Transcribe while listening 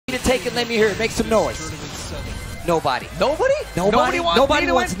Tekken, let me hear it. Make some noise. Nobody. Nobody? Nobody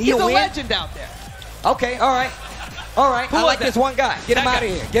wants Knee to win? He's a legend out there. Okay, all right. All right, I like that? this one guy. Get him out of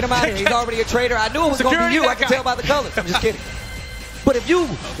here. Get him out of here. He's already a traitor. I knew it was going to be you. I can tell by the colors. I'm just kidding. But if you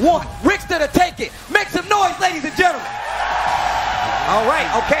want Rickstah to take it, make some noise, ladies and gentlemen. All right,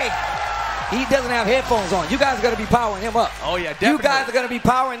 okay. He doesn't have headphones on. You guys are going to be powering him up. Oh, yeah, definitely. You guys are going to be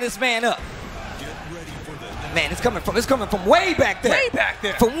powering this man up. Man, it's coming from way back there. Way back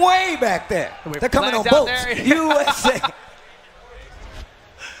there. From way back there. They're coming on boats. USA.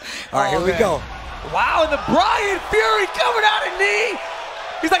 All right, here we go. Wow, and the Brian Fury coming out of knee.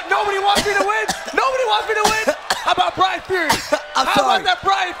 He's like, nobody wants me to win. Nobody wants me to win. How about Brian Fury? How about that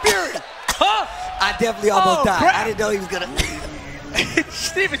Brian Fury? Huh? I definitely almost died. Crap. I didn't know he was going to.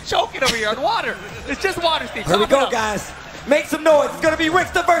 Steve is choking over here on water. It's just water, Steve. Here we go, guys. Make some noise. It's going to be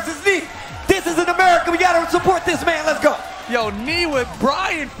Rickstah versus Knee. This is in America. We got to support this man. Let's go. Yo, Knee with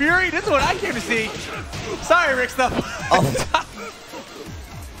Brian Fury. This is what I came to see. Sorry, Rickstah.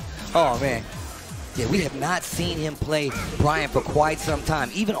 Oh, man. Yeah, we have not seen him play Brian for quite some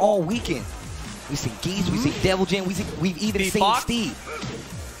time, even all weekend. We've seen Geese, we've seen Devil Jin, we've even seen Steve.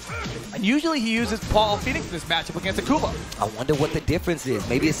 And usually he uses Paul Phoenix in this matchup against Akuma. I wonder what the difference is.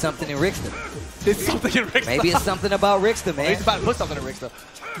 Maybe it's something in Rickstah. It's something in Rickstah. Maybe it's something about Rickstah, man. He's about to put something in Rickstah.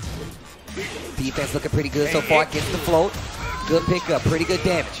 Defense looking pretty good so far. Gets the float. Good pickup, pretty good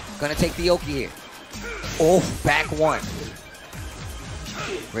damage. Gonna take the Oki here. Oh, back one.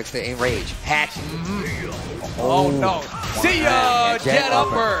 Rickstah in rage. Hatch. Oh no. See ya, jet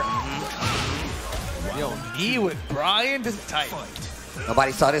upper. Yo, Knee with Brian. This is tight.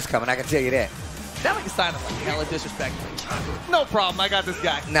 Nobody saw this coming, I can tell you that. That like a sign of like hella disrespect. No problem, I got this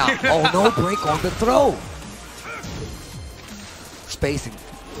guy. No. Oh, no break on the throw. Spacing.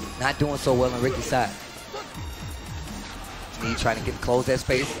 Not doing so well on Ricky's side. Knee trying to close that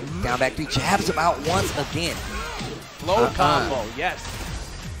space. Down back three. Jabs him out once again. Low combo, yes.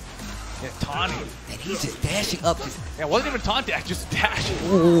 Yeah, taunting. And he's just dashing up. Yeah, it wasn't even taunt dash, just dash.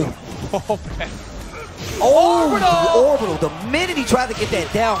 Ooh. Oh, man. Oh, orbital. The minute he tried to get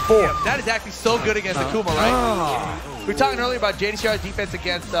that down four. Yeah, that is actually so good against Akuma, right? We were talking earlier about JDCR's defense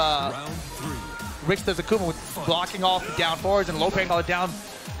against Rickstah's Akuma with blocking off the down fours and low paying all the down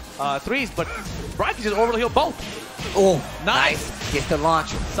threes, but Brian can just orbital heal both. Oh, nice. Gets the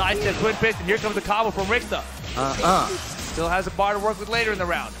launcher. Side step twin fist, and here comes the combo from Rickstah. Still has a bar to work with later in the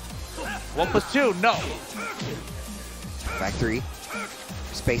round. 1+2, no. Back three.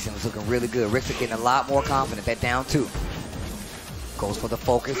 Spacing was looking really good. Rickstah getting a lot more confident. That down two. Goes for the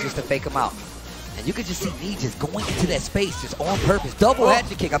focus just to fake him out. And you can just see Knee just going into that space just on purpose. Double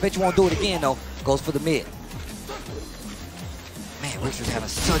hatchet kick. I bet you won't do it again though. Goes for the mid. Man, Rickstah's having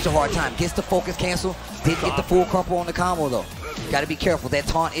such a hard time. Gets the focus cancel. Didn't get the full crumple on the combo though. Got to be careful. That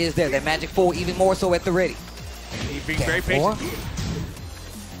taunt is there. That magic four even more so at the ready. He's being very patient.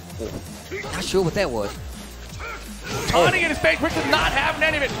 Not sure what that was. Taunting in his face. Rickstah's not having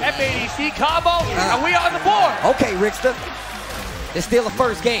any of it. FADC combo, and we on the board. Okay, Rickstah. It's still a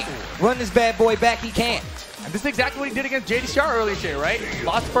first game. Run this bad boy back, he can. And this is exactly what he did against JDCR earlier today, right?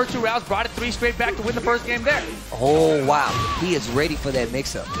 Lost the first two rounds, brought it 3 straight back to win the first game there. Oh, wow. He is ready for that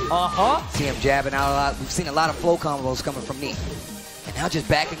mix-up. See him jabbing out a lot. We've seen a lot of flow combos coming from Knee. And now just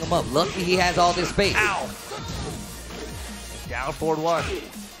backing him up. Luckily, he has all this space. Ow. Down forward one.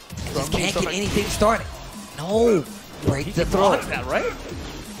 And just can't get anything started. No. Break the throw. That, right?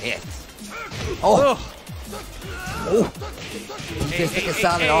 Yes. Oh. Oh. Defense looking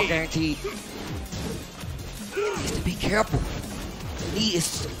solid, all guaranteed. Needs to be careful. He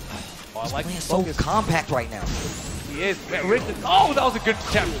is playing so compact right now. He is. Man, oh, that was a good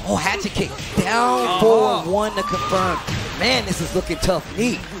attempt. Oh, hatchet kick. Down 4-1 to confirm. Man, this is looking tough.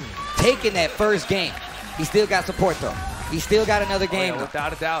 Knee taking that first game. He still got support though. He still got another game. Yeah,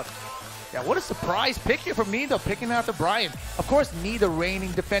 without a doubt. Yeah, what a surprise pick here from Knee though, picking out the Brian. Of course, Knee, the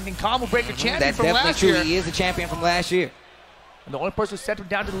reigning, defending combo breaker champion from last year. That's definitely true. He is a champion from last year. And the only person who sent him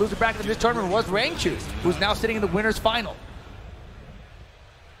down to the loser bracket of this tournament was Rangchu, who's now sitting in the winner's final.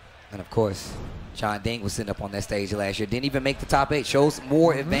 And of course, John Ding was sitting up on that stage last year. Didn't even make the top 8. Shows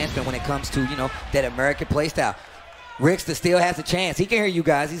more advancement when it comes to, you know, that American playstyle. Rickstah still has a chance. He can hear you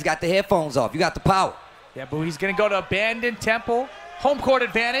guys. He's got the headphones off. You got the power. Yeah, but he's going to go to Abandoned Temple. Home court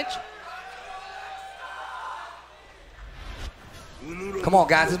advantage. Come on,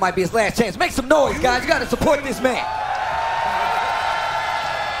 guys. This might be his last chance. Make some noise, guys. You got to support this man.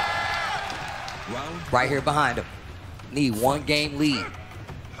 Right here behind him. Knee, 1-game lead.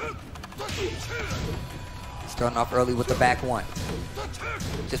 Starting off early with the back one.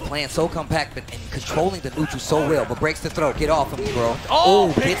 Just playing so compact and controlling the neutral so well, but breaks the throw. Get off of me, bro.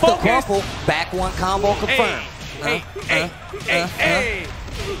 Oh, gets the crumple. Back one combo confirmed. Hey.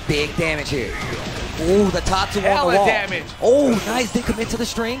 Big damage here. Ooh, the Tatsu on the wall. Damage. Oh, nice. Didn't commit to the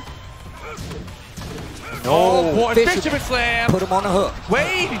string. No, oh boy, Fisherman Slam. Put him on the hook.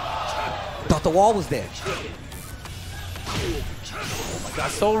 Wait. Thought the wall was there. Oh my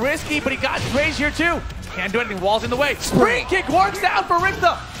God, so risky, but he got raised here too. Can't do anything, wall's in the way. Spring kick works out for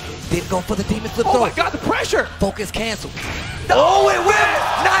Rickstah. Didn't go for the demon flip throw. throw. Oh my God, the pressure. Focus canceled. Oh, it went.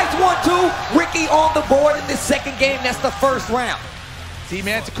 Nice 1-2. Ricky on the board in this second game. That's the first round. See,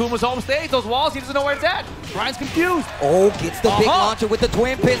 man, Takuma's home stage. Those walls, he doesn't know where it's at. Brian's confused. Oh, gets the big launcher with the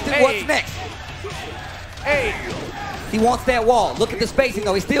twin piston. Hey. What's next? Hey. He wants that wall. Look at the spacing,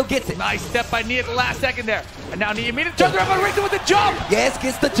 though. He still gets it. Nice step by Knee at the last second there. And now Knee immediately turns around by Rickstah with the jump. Yes,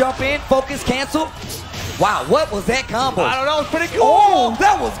 gets the jump in. Focus cancel. Wow, what was that combo? I don't know. It's pretty cool. Oh,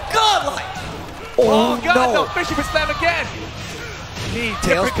 that was godlike. Oh, God, no. no. Fisherman Slam again. Knee,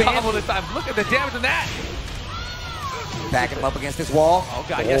 different combo this time. Look at the damage on that. Backing him up against this wall. Oh,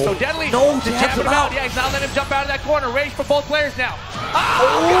 God, yeah, so deadly. No, jabs him out. Yeah, he's not letting him jump out of that corner. Rage for both players now.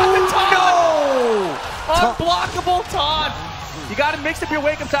 Oh, God, the taunt. No. Unblockable taunt. You got to mix up your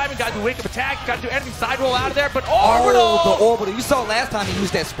wake-up time. You got to do wake-up attack. You got to do anything side roll out of there. But orbital. Oh, the orbital. You saw last time he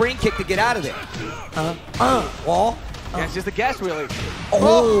used that spring kick to get out of there. Wall. Yeah, it's just a guess, really.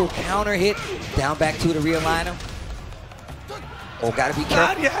 Oh, counter hit. Down back to the realigner. Oh, gotta be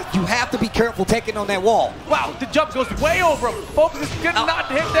careful. Yes. You have to be careful taking on that wall. Wow, the jump goes way over him. Focus is good not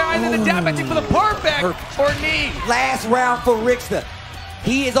to hit there. And then the dab back for the perfect for Knee. Last round for Rickstah.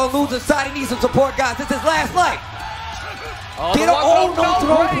 He is on loser's side. He needs some support, guys. This is his last life. Oh, get him. Oh, no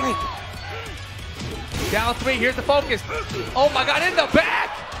throw break. Down 3. Here's the focus. Oh, my God, in the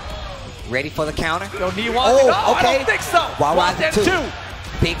back. Ready for the counter? Yo, Knee wants it. Oh, okay. I don't think so. Wow, Wants two.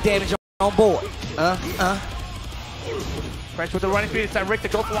 Big damage on board. Fresh with the running speed. It's time Rick to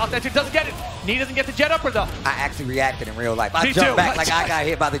go for Wild Stand 2. Doesn't get it. Knee doesn't get the jet upper, though. I actually reacted in real life. I Me jumped too. back like I got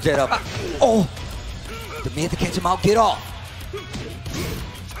hit by the jet upper. Oh, the man to catch him out. Get off.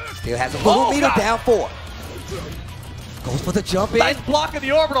 Still has a little meter. God. Down 4. Goes for the jump in. Nice block of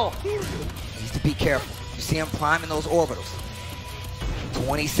the orbital. Needs to be careful. You see him priming those orbitals.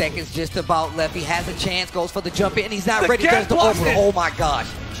 20 seconds just about left. He has a chance. Goes for the jump in. He's not ready. There's the orbital. Oh my gosh.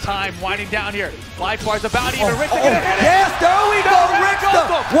 Time winding down here. Life bar's about even. Rickstah gonna hit it. Yes, there we go,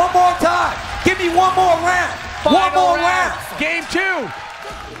 Rickstah. One more time. Give me one more round. One more round. Game 2.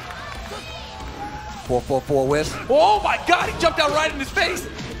 4-4-4 whisk. Oh my God, he jumped out right in his face.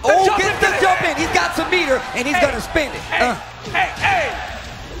 Oh, gets the jump in. He's got some meter, and he's gonna spin it. Hey.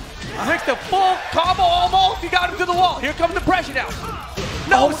 Rickstah full combo almost. He got him to the wall. Here comes the pressure now.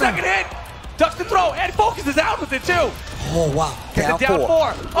 No, second hit. Ducks the throw, and Focus is out with it too. Oh, wow. Down 4.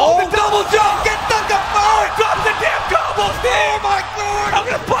 Oh, the double jump. Get the confirm. Drop the damn combo, Steve. Oh, my God. I'm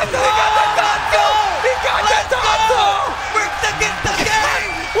going to punch him. He got the Tatsu. He got the Tatsu. Rickstah gets the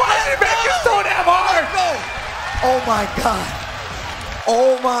game. Why did he make it so damn hard? Oh, my God.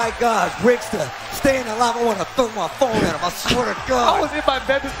 Oh, my gosh. Rickstah staying alive. I want to throw my phone at him. I swear to God. I was in my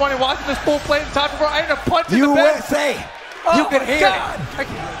bed this morning watching this full play the time before. I ended up punching the bed. USA. You can hear it.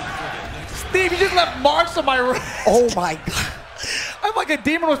 Steve, you just left marks on my wrist. Oh my God. I'm like a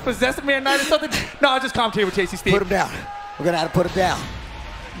demon was possessing me at night or something. No, I just commentated with Tasty Steve. Put him down. We're gonna have to put him down.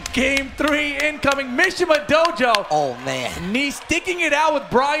 Game 3 incoming, Mishima Dojo. Oh man. Knee sticking it out with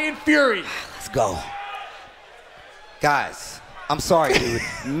Brian Fury. Let's go. Guys, I'm sorry, dude.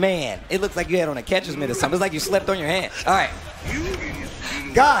 Man, it looks like you had on a catcher's mitt or something. It's like you slept on your hand. All right.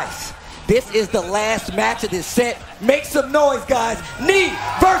 Guys, this is the last match of this set. Make some noise, guys. Knee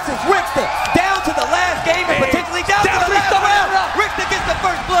versus Rickstah. Down to the last game and potentially down to the last round. Rickstah gets the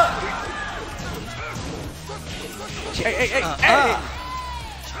first blood. Hey.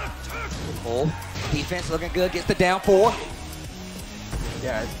 Oh, defense looking good. Gets the down 4.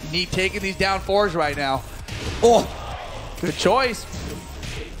 Yeah, Knee taking these down 4s right now. Oh, good choice.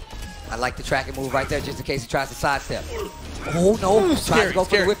 I like the tracking move right there just in case he tries to sidestep. Oh, no. Tries to go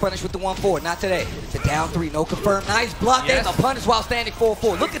for the whip punish with the 1-4. Not today. The down 3, no confirm. Nice block. Yes. There's a punish while standing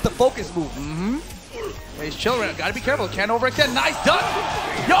 4-4. Look at the focus move. He's chilling. Gotta be careful. Can't overextend. Nice dunk.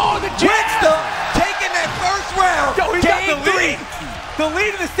 Yo, the jab. Rickstah taking that first round. Yo, he's got the lead. The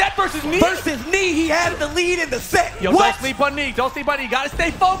lead in the set versus Knee. Versus Knee. He had the lead in the set. Yo, don't sleep on Knee. Don't sleep on Knee. You gotta stay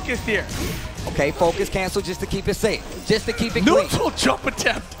focused here. Okay, focus cancel just to keep it safe. Just to keep it neutral jump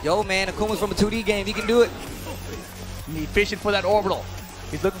attempt. Yo, man, Akuma's from a 2D game. He can do it. Knee fishing for that orbital.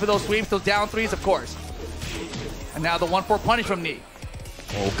 He's looking for those sweeps, those down 3s, of course. And now the 1-4 punish from Knee.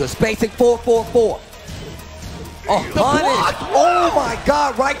 Oh, good spacing. 4-4-4. Oh, punish. Oh my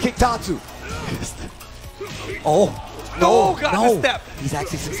God, right kick Tatsu. Oh, no, got no. the step. He's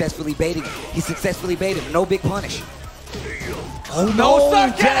actually successfully baiting him. He successfully baited him. No big punish. Oh No, no, sir,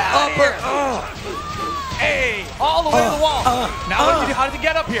 get jet out of upper. Hey, all the way to the wall. Now what did he, how did he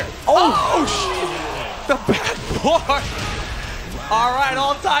get up here? Oh, shit. The backboard. All right,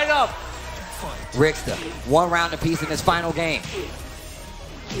 all tied up. Rickstah, 1 round apiece in this final game.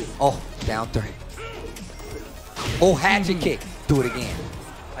 Oh, down 3. Oh, hatchet kick. Do it again.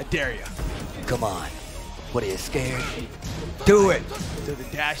 I dare you. Come on. What is scared? Do it. Dude,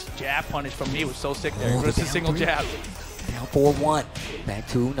 the dash jab punish from me was so sick there. Oh, Just the a single down jab. Down 4-1. Back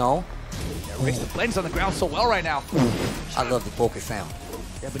 2, no. Rickstah blends on the ground so well right now. I love the focus sound.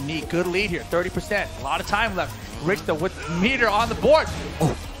 Yeah, but neat, good lead here, 30%. A lot of time left. Rickstah with meter on the board.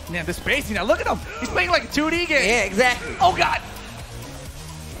 Oh. Man, the spacing now, look at him. He's playing like a 2D game. Yeah, exactly. Oh, God.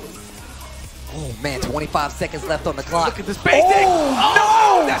 Oh, man, 25 seconds left on the clock. Look at the spacing. Oh,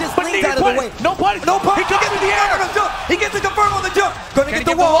 no! That's Just but leans needed out of the punish. way. No punish. No punish. He got in the air. He gets it confirmed on the jump. Gonna Can get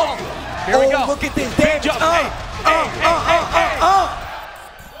he the wall. Here we go. Look at this damage. Jump.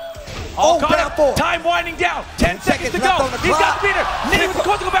 Oh, caught down it. 4. Time winding down. 10 seconds to go. left on the He's got clock. the meter. Needed was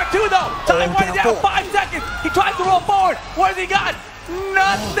supposed to go back 2 though. Time Oh, winding down down. 4. 5 seconds. He tries to roll forward. What has he got?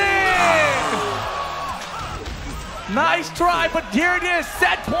 Nothing. Nice try, but here it is.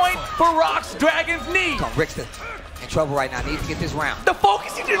 Set point for Rock's Dragon's knee. Come on, Rickstah in trouble right now. Needs to get this round. The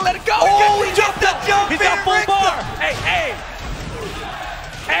focus, he didn't let it go. Oh, he he jumped the jump He's got in, full Rickstah. bar. Hey.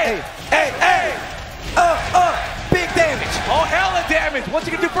 Big damage. Oh, hella damage. What's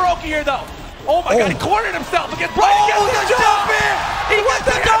he gonna do for Oki here, though? Oh my God, he cornered himself against Brian. Oh, the jump in. He went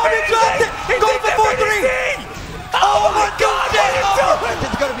to go. He dropped it. He goes for 4-3. Oh my God, what are you doing?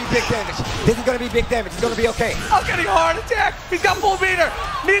 This is gonna be big damage. This is gonna be big damage. It's gonna be okay. I'm getting a heart attack. He's got full meter.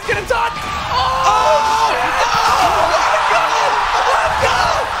 Knee's gonna touch. Oh, Let's go!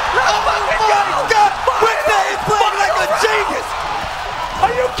 oh God! Rickstah is playing like a genius.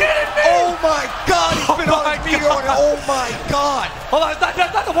 Are you kidding me? Oh my God! He's been on my his meter on it. Oh my God! Hold on, it's not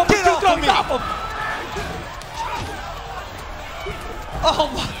the 1 Get 2 off throw. of me. Stop him. Oh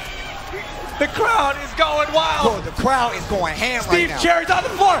my. The crowd is going wild. Bro, the crowd is going ham right Steve now. Cherry's on the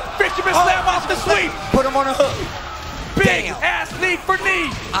floor. Fisherman slam off the sweep. Put him on a hook. Big Damn. ass knee for knee.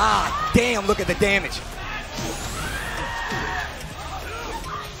 Ah, damn! Look at the damage.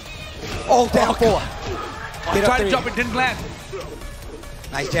 Oh, down 4. Get up Tried to 3. jump and didn't land.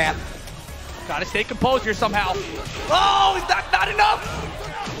 Nice jab. Gotta stay composed here somehow. Oh, is that not enough?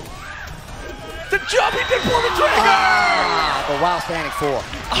 The jump, he did pull the trigger! Ah, but while standing 4.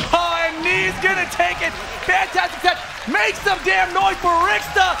 Oh, and knee's gonna take it. Fantastic touch. Make some damn noise for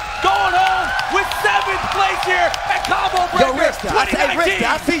Rickstah going home with 7th place here at Combo Yo, Breaker Rickstah, I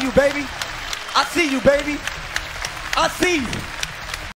 2019. see you, baby. I see you, baby. I see you.